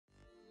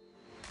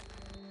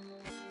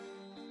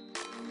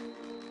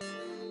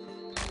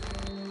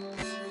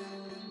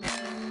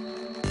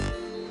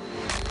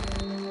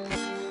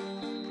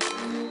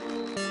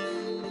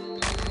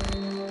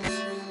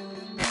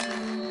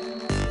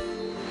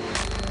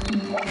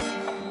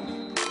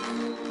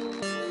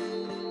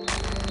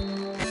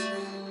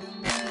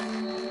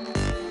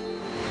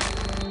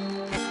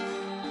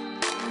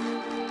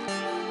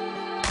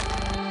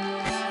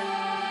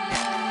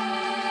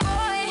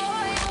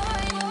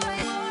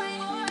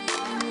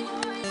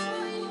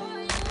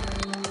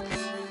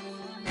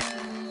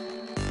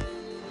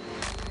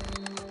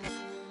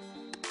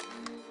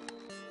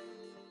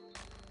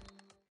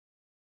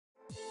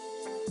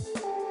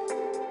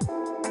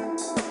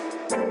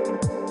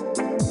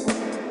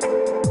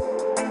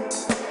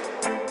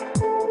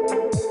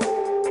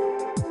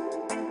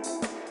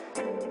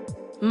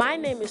My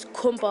name is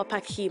Kumba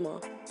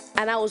Pakima,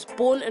 and I was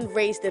born and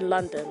raised in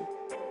London.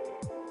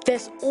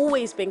 There's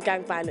always been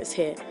gang violence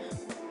here,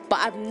 but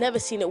I've never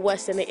seen it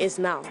worse than it is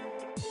now.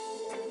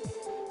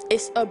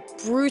 It's a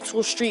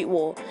brutal street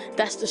war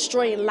that's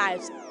destroying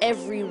lives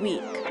every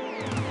week.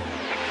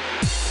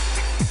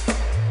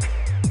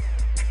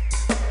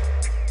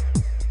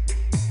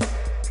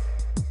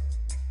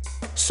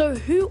 So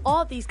who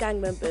are these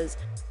gang members,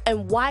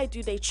 and why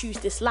do they choose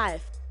this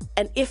life?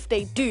 And if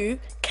they do,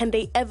 can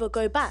they ever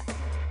go back?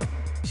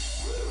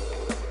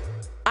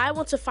 I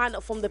want to find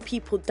out from the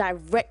people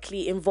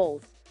directly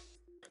involved.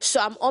 So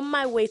I'm on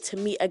my way to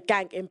meet a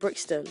gang in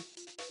Brixton.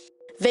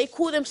 They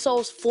call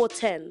themselves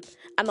 410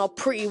 and are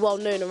pretty well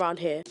known around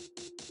here.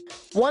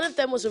 One of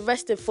them was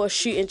arrested for a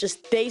shooting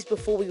just days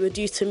before we were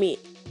due to meet.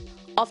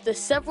 After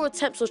several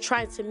attempts of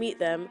trying to meet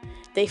them,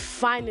 they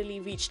finally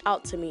reached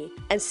out to me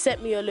and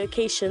sent me a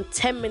location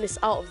 10 minutes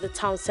out of the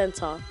town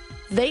centre.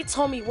 They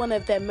told me one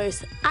of their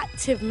most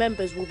active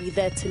members will be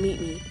there to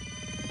meet me.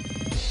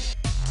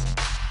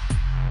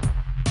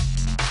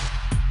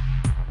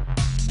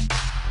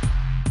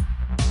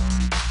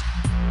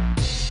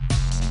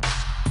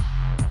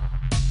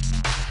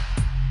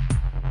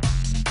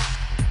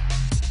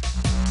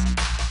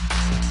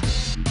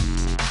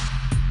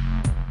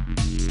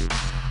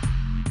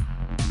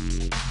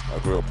 I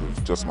grew up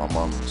with just my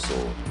mum,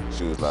 so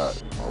she was like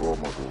my role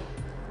model.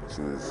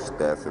 She was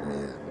there for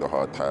me the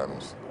hard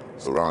times.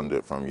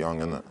 Surrounded from young,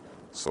 innit?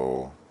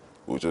 So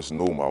it was just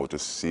normal. I would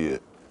just see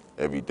it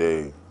every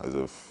day as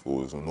if it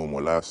was a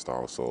normal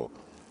lifestyle. So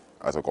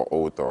as I got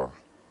older,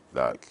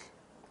 like,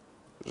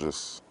 I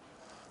was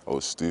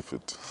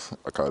stupid.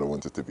 I kind of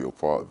wanted to be a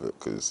part of it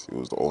because it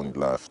was the only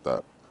life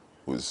that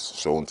was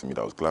shown to me,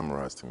 that was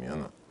glamorized to me,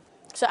 innit?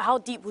 So how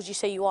deep would you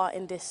say you are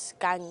in this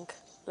gang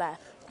life?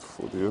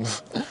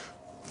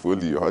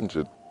 Fully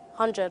 100.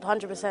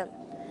 100%.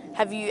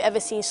 Have you ever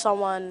seen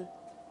someone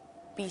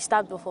be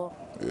stabbed before?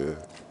 Yeah.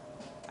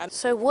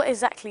 So what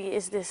exactly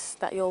is this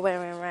that you're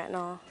wearing right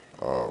now?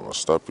 My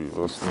stabby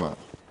vest, innit?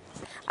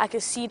 I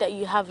can see that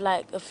you have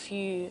like a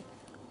few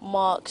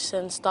marks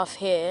and stuff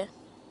here.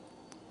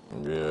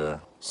 Yeah.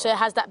 So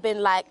has that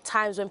been like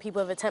times when people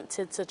have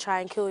attempted to try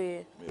and kill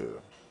you? Yeah.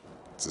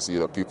 To see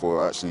that people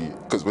are actually,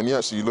 because when you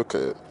actually look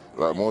at it,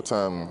 like more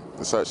time,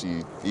 it's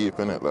actually deep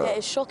in it. Like, yeah,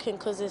 it's shocking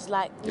because it's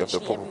like you have to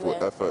literally probably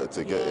put effort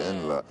to get it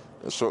in. Like,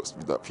 it shocks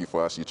me that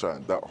people are actually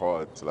trying that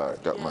hard to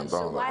like get man down.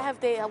 So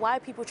why are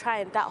people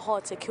trying that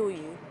hard to kill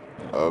you?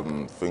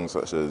 Things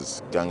such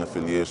as gang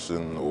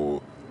affiliation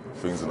or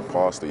things in the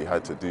past that you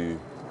had to do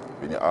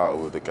when you're out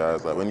with the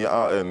guys. Like when you're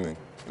out in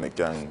a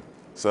gang,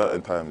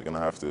 certain times you're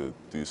gonna have to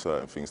do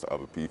certain things to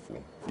other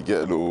people. You get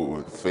a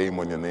little fame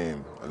on your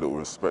name, a little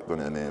respect on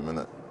your name,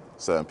 innit?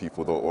 Certain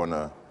people don't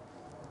wanna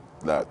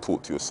like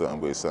talk to you a certain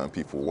way, certain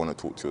people wanna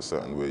talk to you a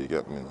certain way, you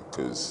get me?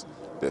 Because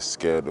they're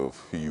scared of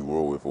who you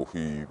roll with or who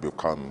you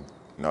become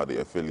now that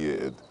you're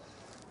affiliated.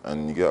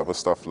 And you get other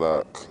stuff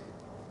like,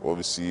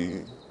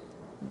 obviously,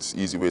 it's an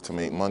easy way to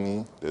make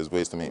money. There's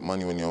ways to make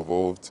money when you're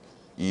involved.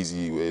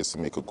 Easy ways to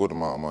make a good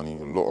amount of money,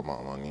 a lot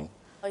amount of money.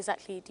 How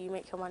exactly do you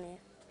make your money?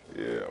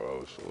 Yeah,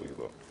 I'll show you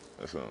that.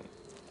 That's,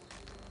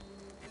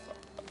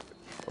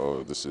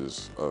 oh, this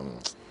is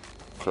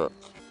crack.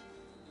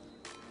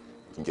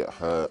 You can get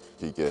hurt,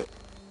 you get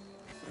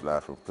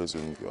life in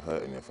prison, you're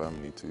hurting your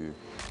family too.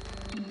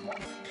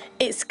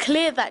 It's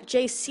clear that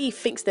JC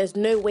thinks there's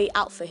no way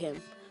out for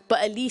him,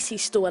 but at least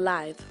he's still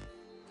alive.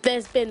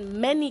 There's been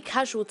many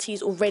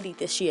casualties already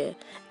this year,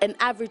 an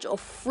average of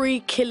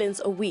 3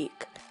 killings a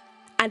week,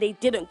 and they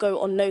didn't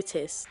go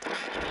unnoticed.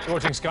 You're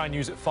watching Sky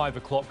News at 5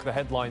 o'clock. The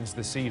headlines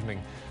this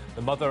evening.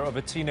 The mother of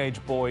a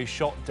teenage boy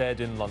shot dead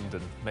in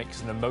London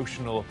makes an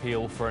emotional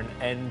appeal for an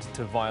end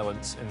to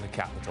violence in the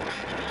capital.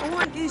 I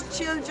want these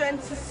children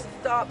to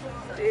stop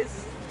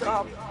this.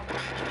 Stop.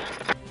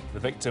 The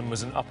victim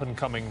was an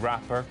up-and-coming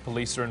rapper.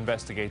 Police are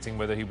investigating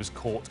whether he was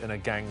caught in a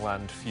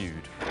gangland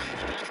feud.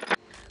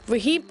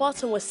 Raheem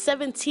Barton was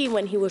 17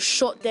 when he was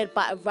shot dead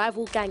by a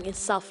rival gang in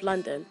South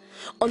London.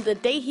 On the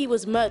day he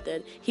was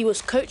murdered, he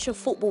was coaching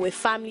football with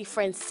family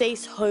friend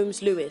Sace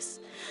Holmes Lewis.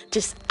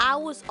 Just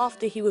hours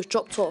after he was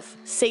dropped off,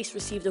 Sace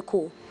received a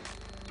call.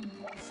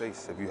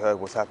 Sace, have you heard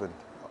what's happened?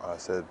 I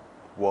said,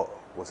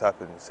 what's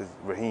happened? He said,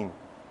 Raheem.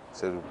 I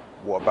said,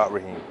 what about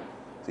Raheem?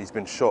 So he's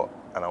been shot.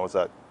 And I was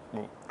like,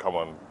 come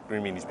on, what do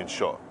you mean he's been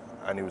shot?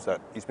 And he was like,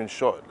 he's been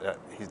shot,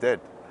 he's dead.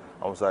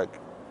 I was like,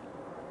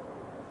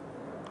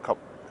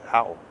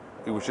 how?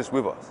 He was just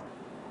with us.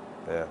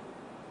 Yeah.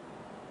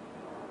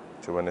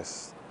 To be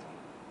honest,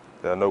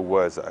 there are no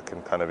words that I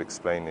can kind of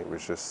explain. It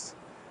was just,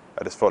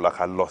 I just felt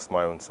like I lost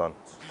my own son.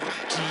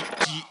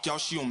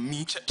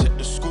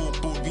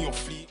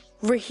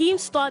 Raheem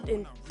starred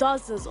in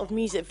dozens of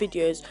music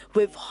videos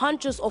with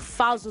hundreds of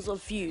thousands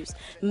of views,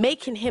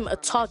 making him a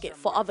target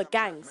for other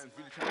gangs.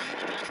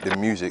 The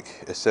music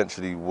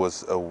essentially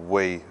was a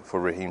way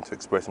for Raheem to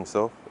express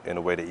himself in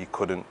a way that he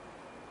couldn't,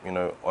 you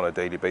know, on a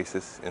daily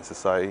basis in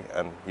society,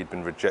 and he'd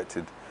been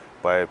rejected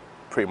by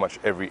pretty much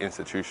every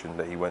institution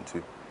that he went to,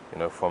 you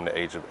know, from the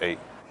age of 8.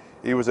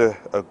 He was a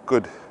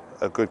good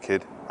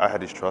kid. I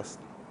had his trust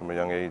from a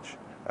young age,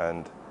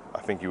 and I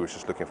think he was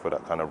just looking for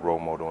that kind of role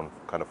model and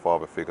kind of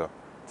father figure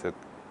to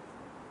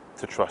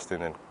trust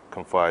in and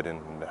confide in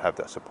and have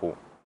that support.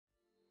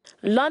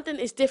 London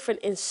is different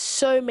in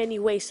so many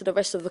ways to the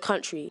rest of the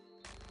country.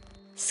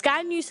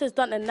 Sky News has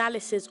done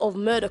analysis of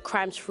murder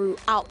crimes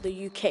throughout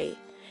the UK.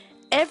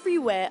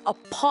 Everywhere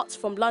apart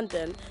from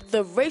London,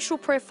 the racial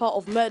profile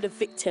of murder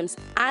victims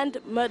and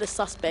murder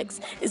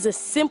suspects is a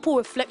simple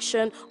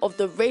reflection of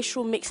the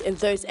racial mix in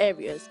those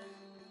areas.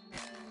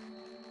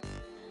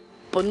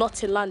 But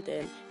not in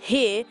London.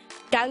 Here,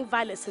 gang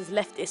violence has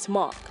left its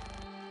mark.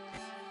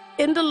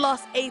 In the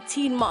last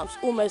 18 months,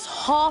 almost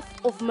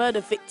half of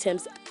murder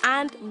victims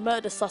and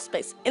murder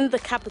suspects in the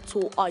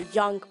capital are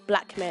young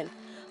black men,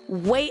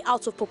 way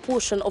out of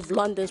proportion of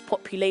London's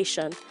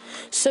population.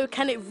 So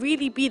can it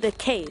really be the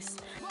case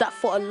that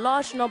for a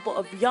large number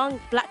of young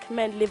black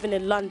men living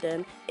in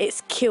London,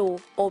 it's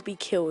kill or be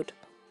killed?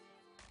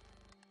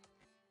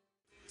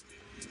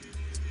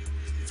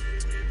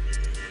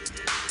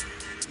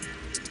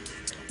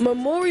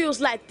 Memorials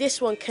like this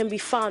one can be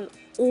found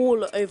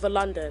all over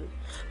London,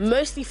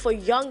 mostly for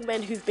young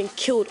men who've been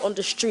killed on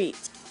the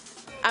street.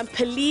 And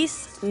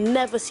police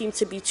never seem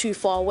to be too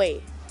far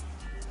away.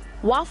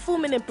 While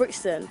filming in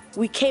Brixton,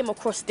 we came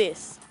across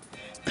this.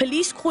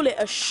 Police call it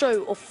a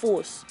show of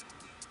force.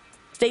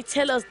 They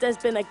tell us there's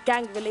been a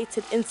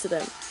gang-related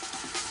incident.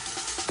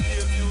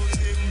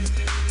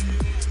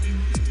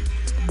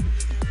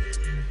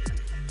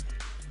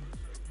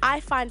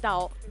 I find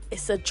out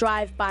it's a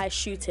drive-by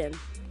shooting.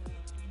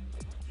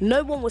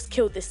 No one was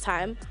killed this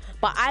time,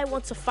 but I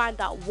want to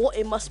find out what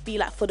it must be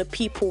like for the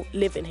people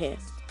living here.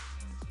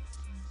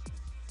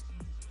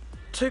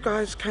 Two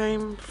guys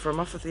came from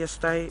off of the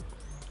estate,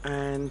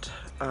 and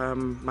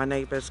my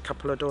neighbours, a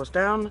couple of doors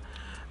down,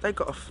 they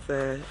got off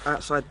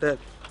outside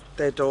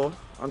their door.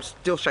 I'm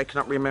still shaking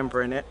up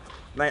remembering it.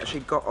 They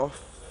actually got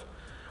off,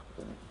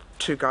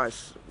 two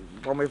guys,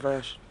 one with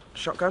a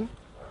shotgun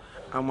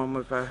and one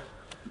with a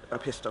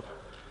pistol,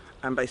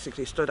 and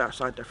basically stood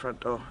outside their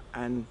front door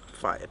and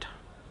fired.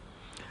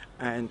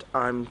 And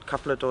I'm a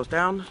couple of doors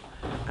down,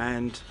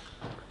 and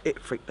it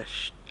freaked the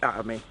shit out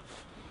of me.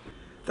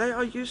 They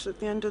are used at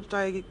the end of the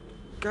day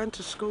going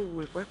to school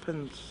with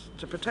weapons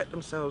to protect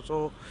themselves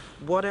or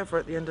whatever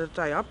at the end of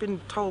the day. I've been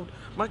told,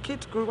 my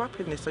kids grew up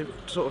in this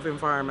sort of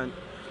environment.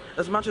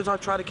 As much as I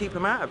try to keep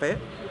them out of it,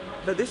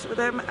 but this for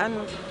them,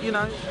 and you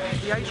know,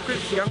 the age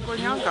group's younger and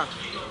younger.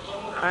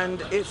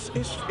 And it's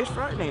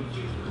frightening.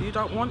 You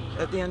don't want,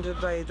 at the end of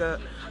the day, the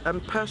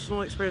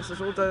personal experiences,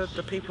 all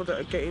the people that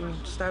are getting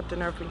stabbed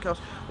and everything else.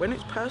 When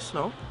it's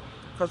personal,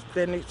 because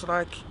then it's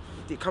like,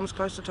 it comes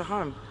closer to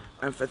home.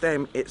 And for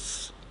them,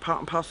 it's part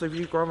and parcel of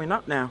you growing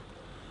up now.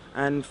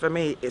 And for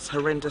me, it's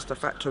horrendous, the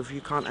fact of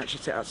you can't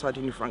actually sit outside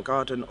in your front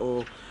garden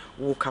or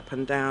walk up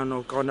and down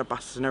or go on the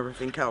bus and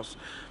everything else.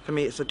 For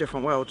me, it's a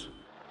different world.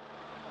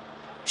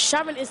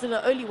 Sharon isn't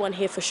the only one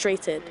here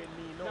frustrated.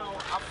 No,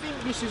 I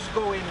think this is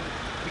going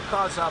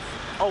because of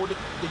how the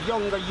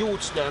younger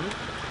youths them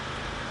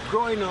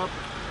growing up,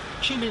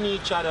 killing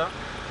each other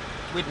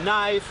with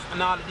knife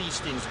and all of these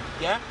things,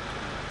 yeah?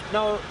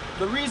 Now,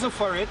 the reason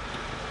for it,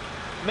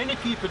 many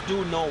people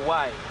do know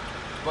why,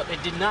 but they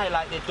deny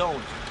like they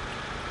don't.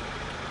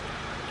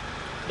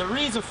 The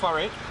reason for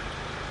it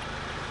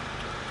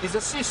is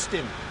a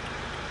system.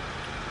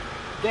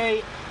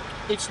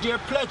 It's their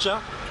pleasure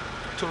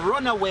to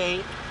run away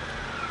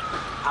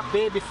a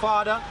baby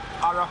father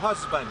or a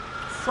husband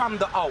from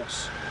the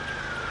house.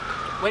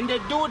 When they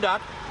do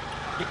that,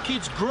 the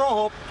kids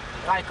grow up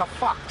like a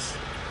fox,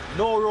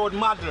 no role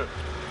model.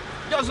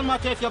 Doesn't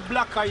matter if you're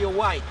black or you're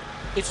white.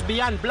 It's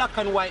beyond black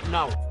and white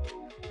now.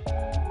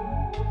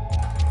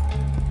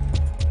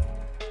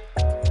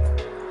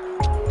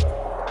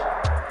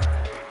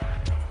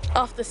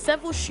 After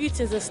several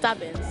shootings and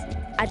stabbings,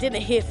 I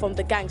didn't hear from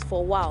the gangs for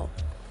a while.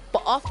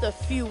 But after a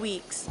few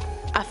weeks,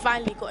 I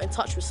finally got in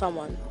touch with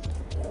someone.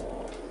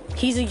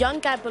 He's a young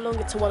guy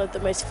belonging to one of the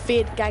most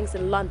feared gangs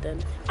in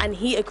London, and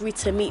he agreed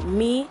to meet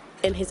me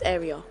in his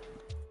area.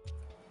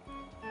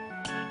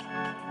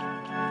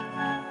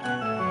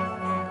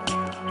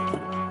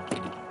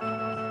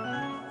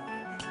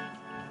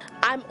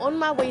 I'm on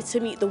my way to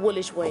meet the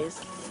Woolwich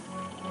boys.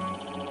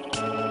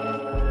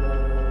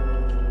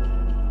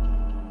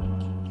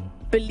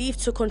 Believed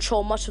to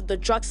control much of the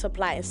drug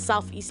supply in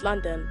southeast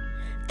London,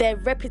 their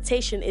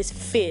reputation is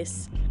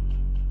fierce.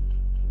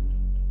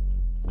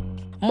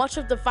 Much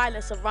of the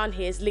violence around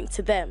here is linked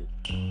to them.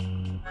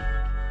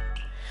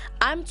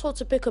 I'm told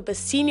to pick up a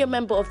senior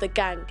member of the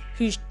gang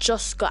who's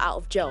just got out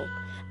of jail,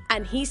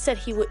 and he said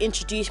he would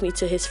introduce me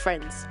to his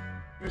friends.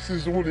 This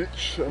is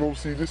Woolwich, and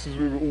obviously this is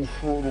where we all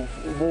from.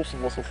 Most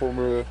of us are from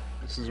here.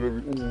 This is where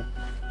we all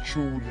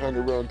chill, hang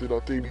around on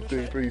our daily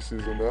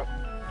basis and that.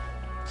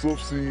 So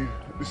obviously,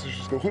 this is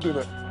just the hood,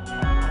 innit?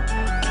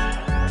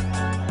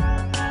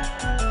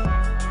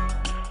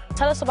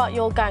 Tell us about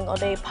your gang. Are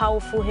they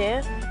powerful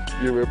here?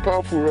 Yeah, we're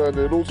powerful around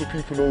there. Loads of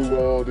people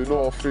know, they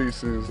know our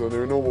faces and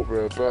they know what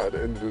we're about at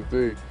the end of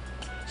the day.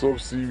 So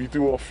obviously we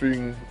do our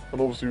thing, and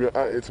obviously we're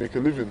at it to make a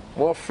living.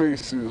 My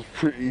face is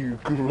pretty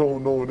good, well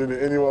known,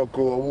 innit? Anywhere I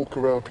go, I walk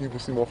around, people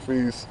see my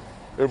face,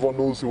 everyone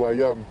knows who I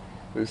am.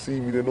 They see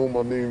me, they know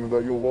my name,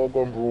 like, yo, well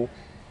gone, bro.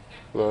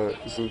 Like,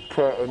 it's a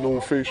quite a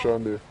known face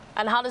around there.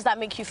 And how does that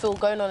make you feel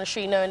going on the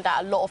street knowing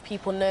that a lot of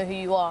people know who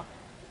you are?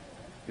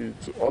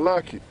 I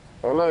like it,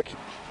 I like it.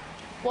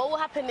 What will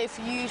happen if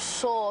you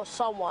saw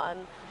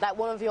someone, like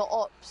one of your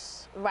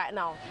ops, right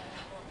now?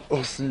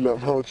 Obviously, like,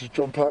 man, I'll just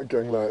jump out,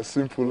 gang, like,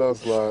 simple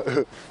as,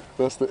 like,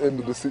 that's the end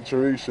of the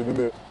situation,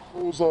 innit?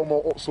 Those are my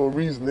ops for a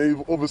reason.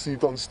 They've obviously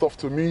done stuff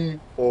to me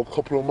or a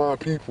couple of my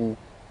people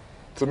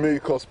to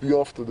make us be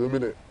after them,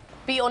 innit?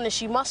 Be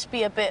honest, you must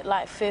be a bit,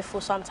 like, fearful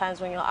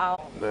sometimes when you're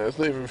out. Nah, it's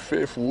not even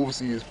fearful.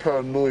 Obviously, it's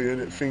paranoia,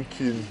 innit?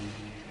 Thinking,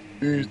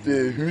 who's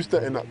there? Who's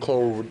that in that car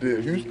over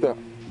there? Who's that?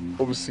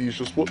 Obviously, it's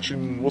just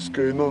watching what's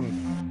going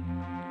on.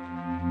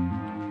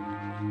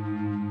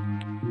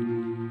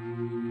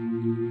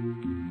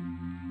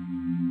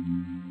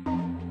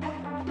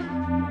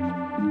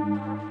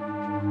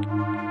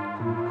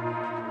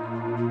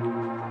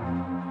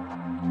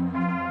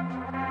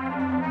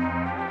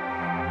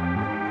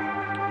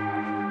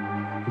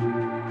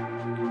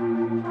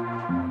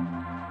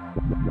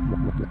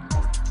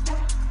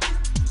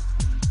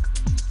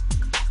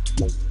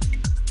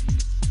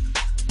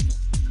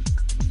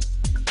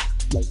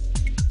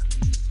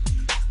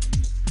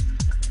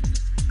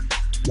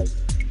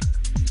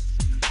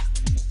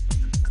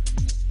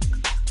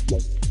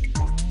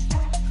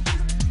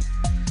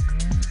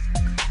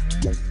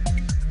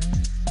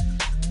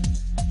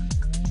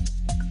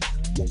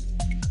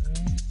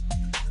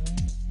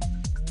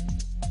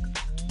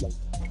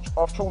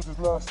 I've chosen this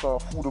lifestyle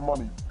for the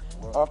money.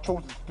 I've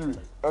chosen to do it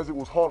as it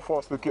was hard for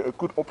us to get a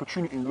good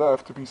opportunity in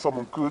life to be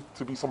someone good,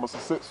 to be someone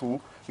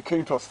successful. It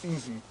came to us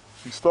easy.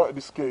 We started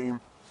this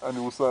game and it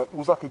was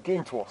like a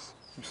game to us.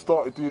 We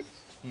started it,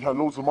 you had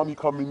loads of money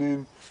coming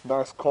in,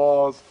 nice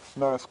cars,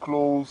 nice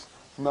clothes,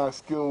 nice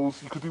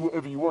skills. You could do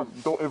whatever you want.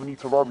 You don't ever need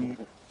to worry.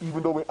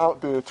 Even though we're out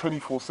there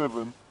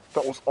 24/7,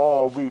 that was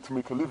our way to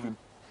make a living.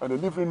 And a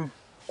living,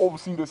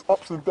 obviously there's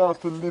ups and downs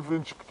to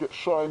living. You could get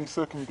shot any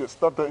second, you get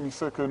stabbed at any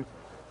second.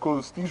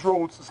 Because these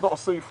roads, it's not a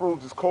safe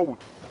road, it's cold.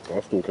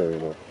 I still carry a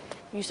knife.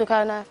 You still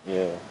carry a knife?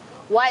 Yeah.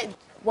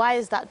 Why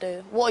is that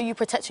though? What are you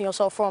protecting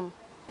yourself from?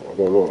 I've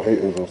got a lot of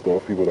haters and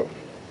stuff, people that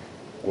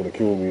want to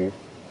kill me.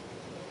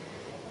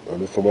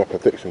 And it's for my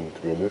protection,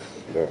 to be honest.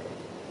 Yeah.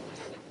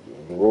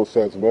 The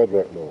roadside's mad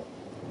right now.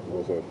 The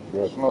roadside's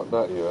mad. It's not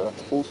that, yeah.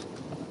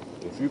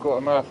 If you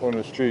got a knife on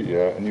the street,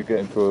 yeah, and you get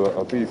into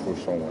a beef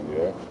with someone,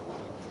 yeah,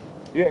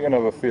 you ain't gonna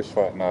have a fist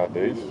fight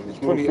nowadays. It's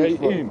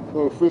 2018.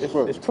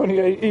 It's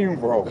 2018,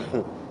 bro.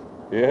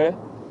 Yeah?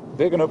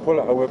 They're gonna pull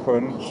out a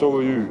weapon, so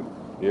are you.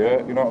 Yeah?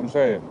 You know what I'm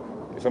saying?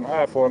 It's an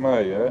eye for an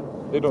eye, yeah?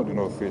 They don't do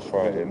no fist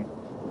fighting.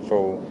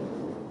 So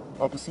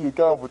I can see a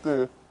guy over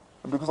there,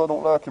 and because I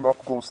don't like him, I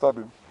can go and stab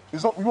him.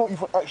 It's not, we won't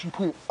even actually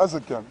put it as a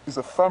gang. It's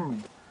a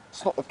family.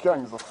 It's not a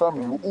gang, it's a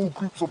family. We're all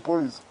groups of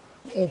boys.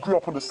 We all grew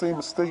up on the same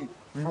estate.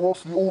 We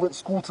mostly all went to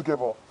school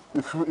together.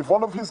 If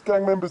one of his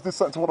gang members did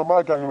something to one of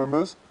my gang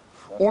members,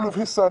 all of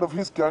his side of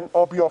his gang,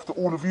 I'll be after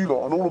all of you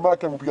lot, and all of my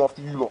gang will be after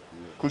you lot.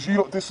 Because you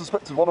lot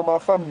disrespected one of my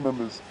family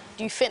members.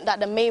 Do you think that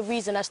the main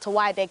reason as to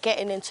why they're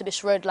getting into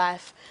this road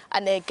life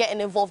and they're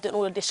getting involved in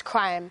all of this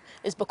crime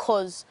is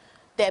because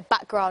their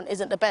background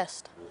isn't the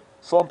best?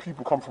 Some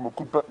people come from a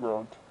good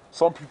background.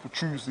 Some people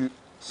choose it.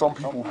 Some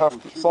people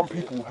have to. Some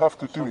people have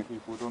to do it. Some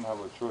people don't have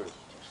a choice.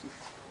 You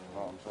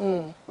know what I'm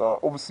saying?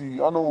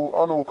 Obviously, I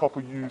know a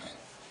couple of youths.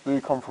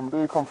 They come from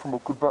a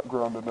good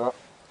background and that,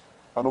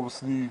 and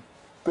obviously.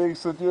 They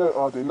said,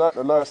 yeah, they like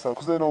the lifestyle,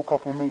 because they know a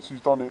couple of mates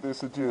who's done it. They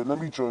said, yeah, let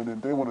me join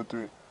in, they want to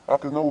do it. I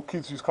can know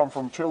kids who's come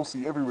from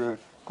Chelsea, everywhere.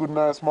 Good,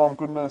 nice mum,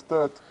 good, nice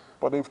dad,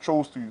 but they've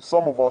chose to.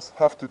 Some of us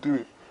have to do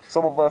it.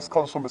 Some of us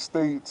comes from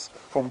estates,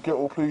 from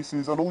ghetto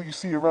places, and all you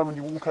see around when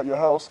you walk out your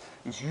house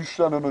is you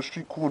standing on a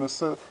street corner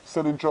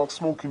selling drugs,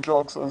 smoking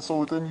drugs, and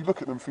so then you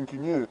look at them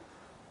thinking, yeah,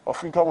 I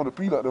think I want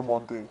to be like them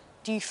one day.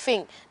 Do you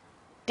think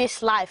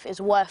this life is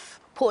worth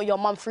putting your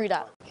mum through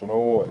that? Do you know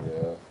what,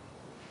 yeah?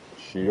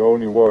 She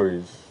only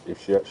worries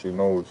if she actually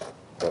knows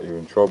that you're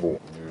in trouble.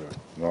 Yeah.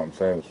 You know what I'm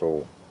saying?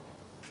 So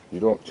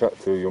you don't chat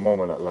to your mum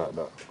and that like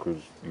that because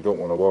you don't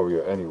want to worry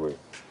her anyway.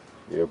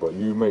 Yeah, but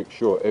you make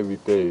sure every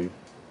day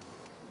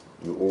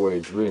you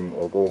always ring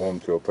or go home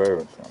to your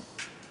parents, man.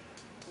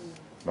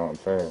 You know what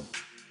I'm saying?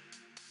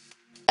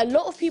 A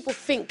lot of people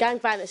think gang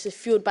violence is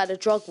fueled by the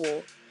drug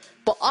war,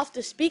 but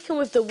after speaking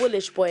with the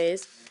Woolwich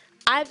boys,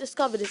 I've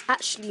discovered it's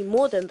actually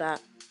more than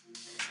that.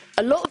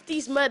 A lot of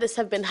these murders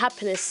have been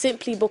happening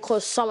simply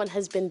because someone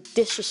has been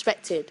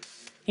disrespected,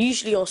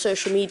 usually on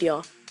social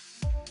media.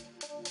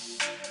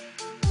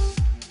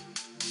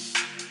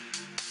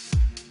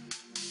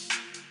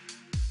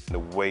 The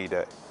way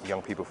that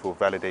young people feel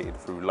validated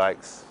through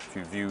likes,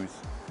 through views,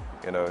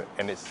 you know,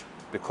 and it's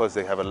because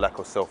they have a lack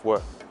of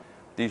self-worth.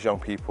 These young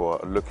people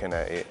are looking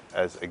at it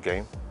as a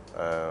game.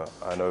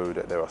 I know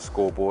that there are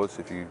scoreboards.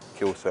 If you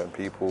kill certain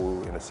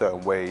people in a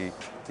certain way,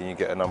 then you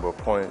get a number of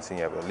points and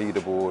you have a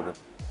leaderboard.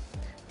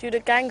 Do the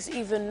gangs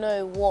even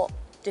know what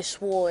this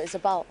war is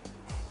about?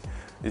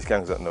 These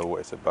gangs don't know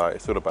what it's about.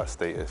 It's all about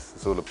status.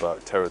 It's all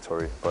about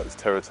territory, but it's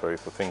territory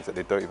for things that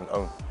they don't even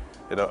own.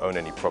 They don't own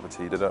any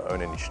property. They don't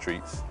own any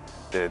streets.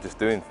 They're just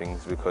doing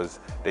things because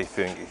they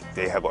think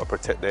they have got to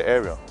protect their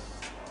area.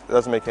 It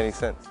doesn't make any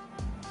sense.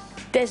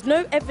 There's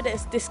no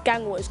evidence this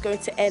gang war is going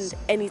to end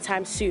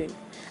anytime soon,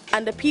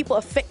 and the people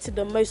affected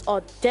the most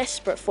are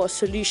desperate for a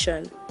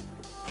solution.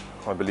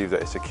 I believe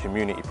that it's a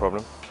community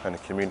problem, and the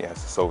community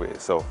has to solve it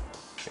itself.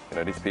 You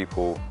know, these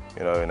people,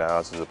 you know, in the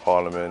Houses of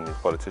Parliament, these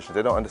politicians,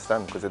 they don't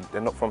understand because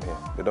they're not from here.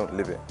 They don't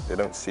live it. They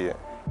don't see it.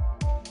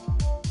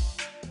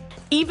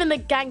 Even the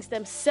gangs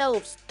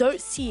themselves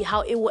don't see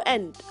how it will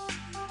end.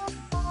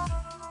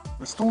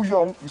 We're still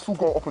young, we still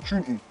got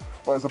opportunity,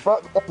 but it's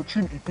about the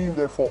opportunity being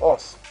there for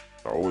us.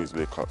 I always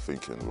wake up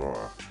thinking,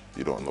 raw,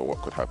 you don't know what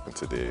could happen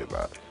today.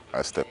 Like,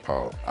 I step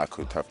out, I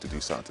could have to do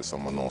something to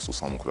someone else, or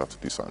someone could have to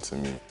do something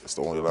to me. It's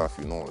the only life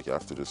you know. You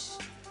have to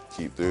just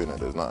keep doing it.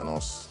 There's nothing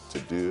else to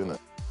do, innit?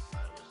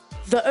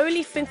 The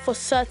only thing for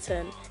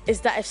certain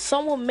is that if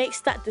someone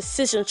makes that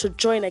decision to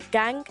join a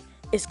gang,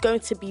 it's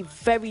going to be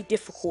very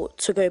difficult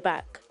to go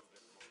back.